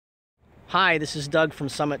Hi, this is Doug from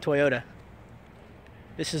Summit Toyota.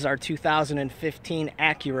 This is our 2015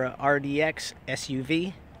 Acura RDX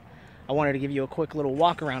SUV. I wanted to give you a quick little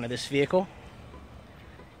walk around of this vehicle.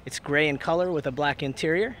 It's gray in color with a black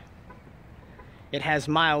interior. It has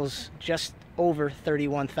miles just over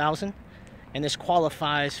 31,000, and this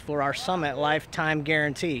qualifies for our Summit lifetime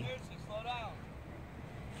guarantee.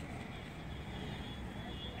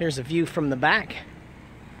 Here's a view from the back.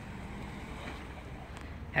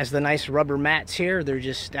 Has the nice rubber mats here. They're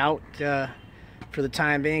just out for the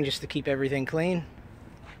time being, just to keep everything clean.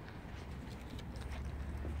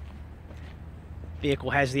 Vehicle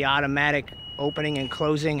has the automatic opening and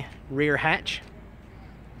closing rear hatch.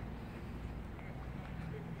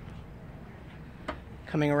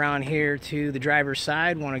 Coming around here to the driver's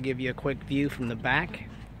side, want to give you a quick view from the back.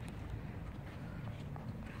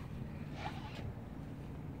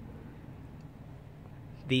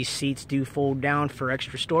 These seats do fold down for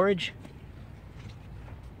extra storage.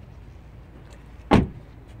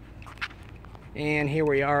 And here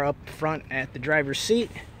we are up front at the driver's seat.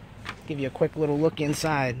 Give you a quick little look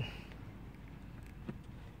inside.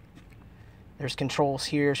 There's controls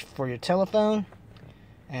here for your telephone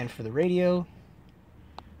and for the radio.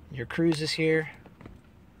 Your cruise is here.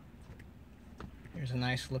 Here's a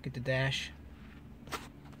nice look at the dash.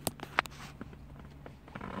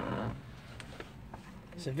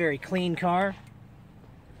 It's a very clean car.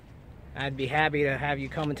 I'd be happy to have you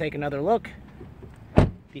come and take another look.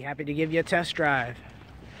 Be happy to give you a test drive.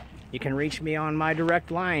 You can reach me on my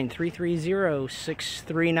direct line,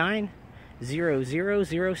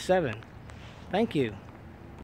 330-639-0007. Thank you.